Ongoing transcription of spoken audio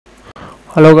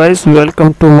Hello guys,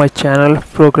 welcome to my channel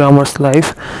Programmers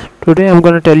Life. Today I'm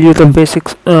going to tell you the basic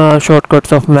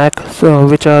shortcuts of Mac,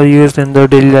 which are used in the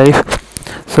daily life.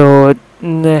 So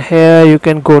here you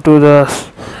can go to the,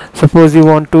 suppose you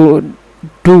want to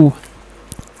do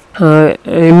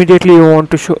immediately you want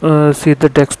to see the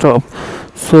desktop.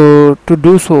 So to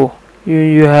do so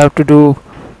you have to do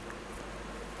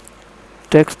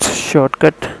text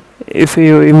shortcut if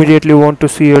you immediately want to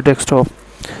see your desktop.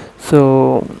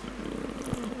 So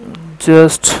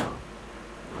just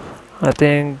I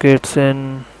think it's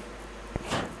in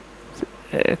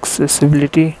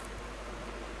accessibility.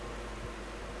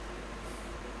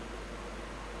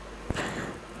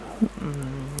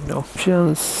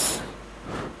 Options,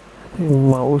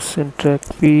 mouse and track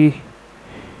P.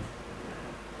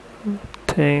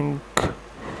 Think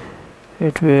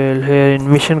it will here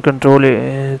in mission control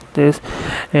this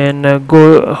and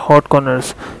go hot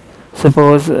corners.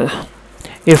 Suppose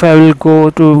if I will go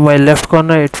to my left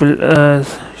corner, it will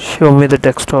show me the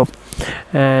desktop,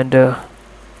 and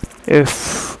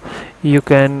if you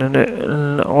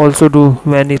can also do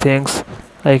many things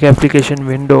like application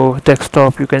window,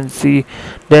 desktop, you can see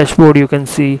dashboard, you can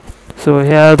see. So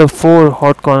here are the four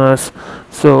hot corners.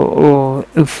 So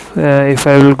if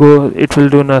I will go, it will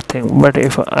do nothing, but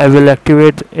if I will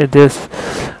activate this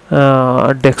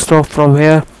desktop from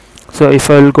here, so if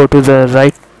I will go to the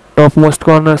right topmost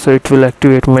corner, so it will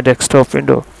activate my desktop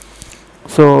window.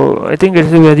 So I think it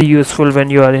is very useful when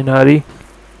you are in a hurry.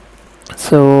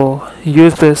 So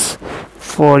use this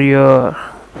for your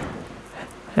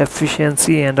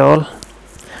efficiency and all.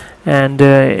 And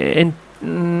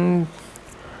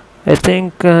I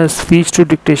think speech to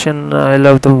dictation I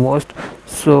love the most.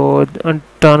 So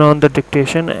turn on the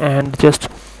dictation and just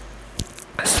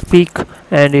speak,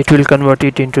 and it will convert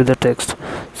it into the text.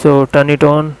 So turn it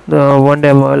on. The one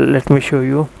demo, let me show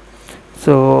you.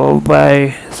 So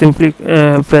by simply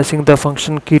pressing the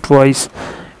function key twice,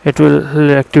 it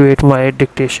will activate my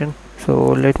dictation.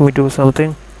 So let me do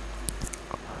something.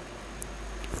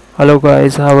 Hello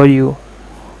guys, how are you?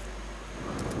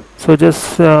 So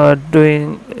just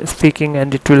doing speaking,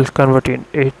 and it will convert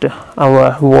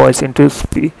our voice into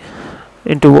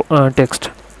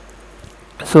text.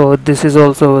 So this is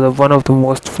also one of the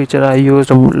most feature I used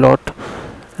a lot.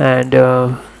 And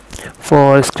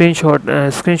for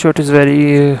screenshot is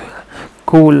very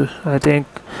cool. I think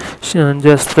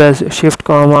just press shift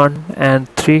command and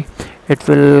 3, it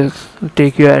will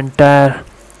take your entire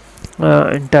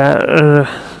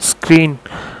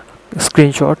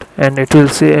screenshot, and it will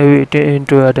save it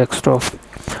into a desktop.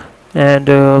 And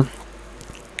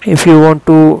if you want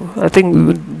to, I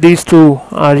think these two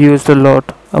are used a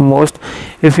lot most.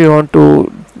 If you want to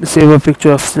save a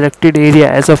picture of selected area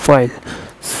as a file,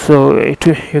 so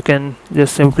you can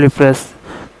just simply press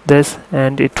this,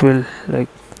 and it will like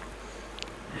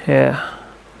here,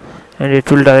 and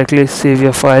it will directly save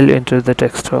your file into the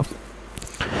desktop.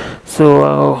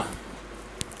 So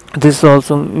this is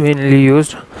also mainly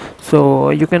used. So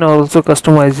you can also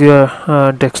customize your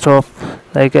desktop.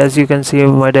 Like as you can see,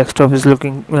 my desktop is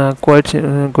looking quite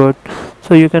good.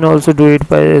 So you can also do it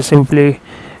by simply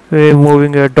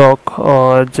moving your dock,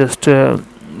 or just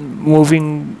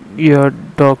moving your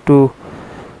dock to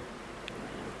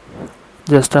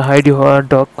just hide your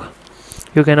dock.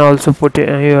 You can also put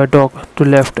your dock to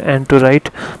left and to right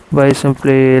by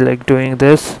simply like doing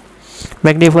this.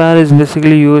 Magnifier is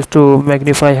basically used to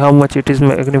magnify how much it is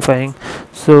magnifying.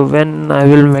 So when I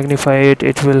will magnify it,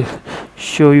 it will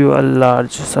show you a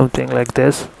large something like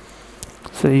this.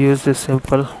 So use this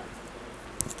simple.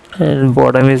 And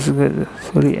bottom is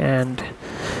sorry, and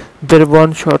there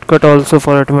one shortcut also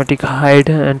for automatic hide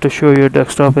and to show your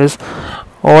desktop is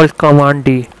Alt Command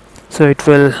D. So it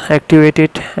will activate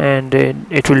it, and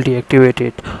it will deactivate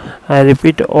it. I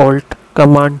repeat, Alt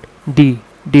Command D,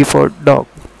 D for dog.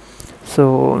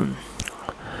 So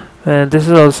this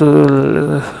is also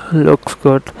looks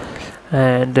good.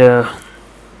 And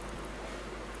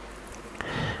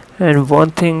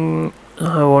one thing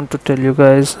I want to tell you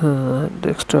guys,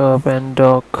 desktop and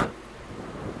dock.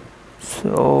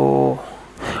 So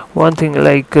one thing,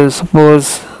 like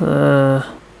suppose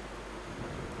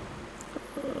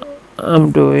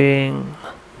I'm doing,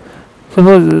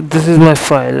 suppose this is my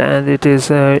file, and it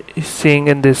is seeing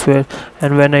in this way,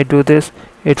 and when I do this,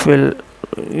 it will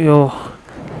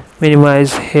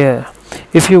minimize here.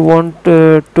 If you want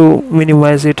to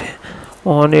minimize it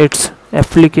on its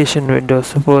application window,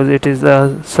 suppose it is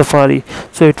the Safari,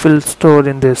 so it will store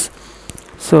in this.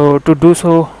 So to do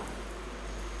so,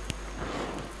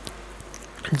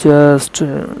 just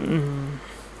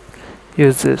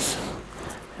use this,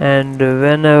 and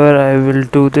whenever I will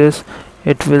do this,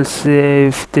 it will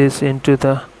save this into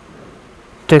the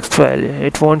text file.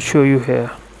 It won't show you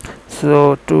here.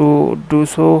 So to do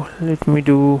so, let me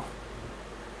do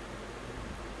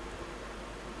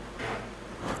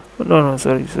no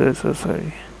sorry,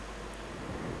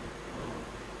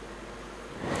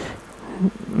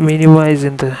 minimize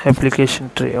in the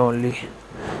application tray only.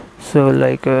 So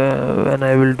like when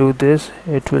I will do this,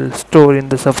 it will store in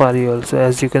the Safari also,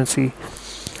 as you can see,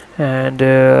 and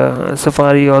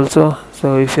Safari also.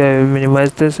 So if I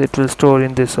minimize this, it will store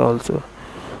in this also,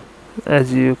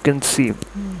 as you can see.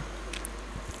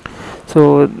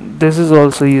 So this is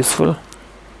also useful.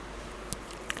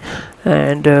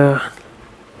 And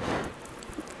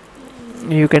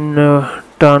you can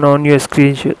turn on your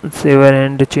screensaver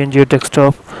and change your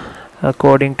desktop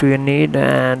according to your need.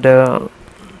 And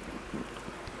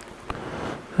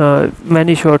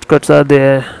many shortcuts are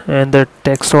there, and the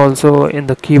text also in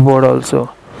the keyboard also.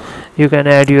 You can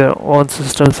add your own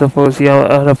system. Suppose you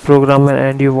are a programmer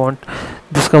and you want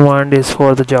this command is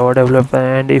for the Java developer,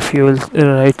 and if you will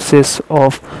write sys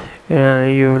of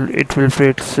it will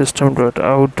print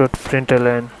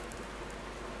system.out.println.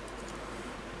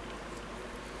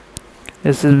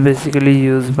 This is basically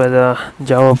used by the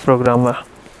Java programmer.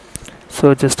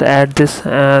 So just add this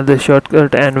the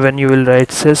shortcut, and when you will write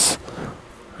syso,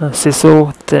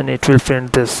 then it will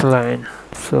print this line.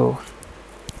 So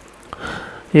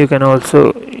you can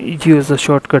also use the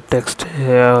shortcut text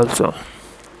here also.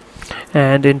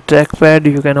 And in trackpad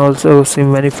you can also see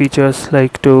many features,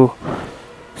 like to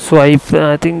swipe.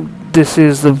 I think this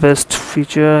is the best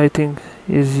feature, I think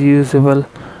is usable,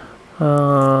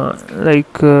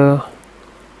 like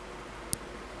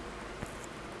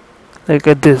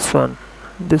this one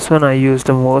I use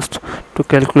the most to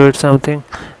calculate something,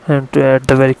 and to add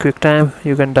the very quick time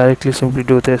you can directly simply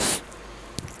do this.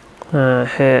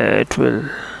 Here it will,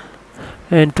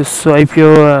 and to swipe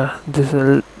your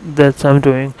that's I'm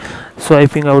doing,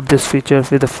 swiping out this feature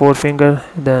with the forefinger,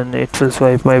 then it will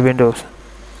swipe my windows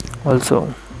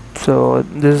also. So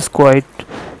this is quite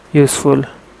useful.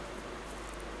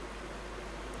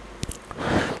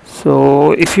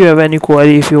 So if you have any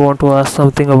query, if you want to ask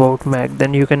something about Mac,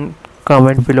 then you can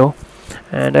comment below,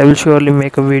 and I will surely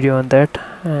make a video on that.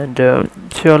 And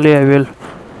surely I will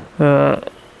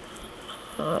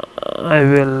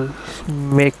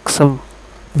make some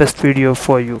best video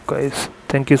for you guys.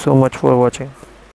 Thank you so much for watching.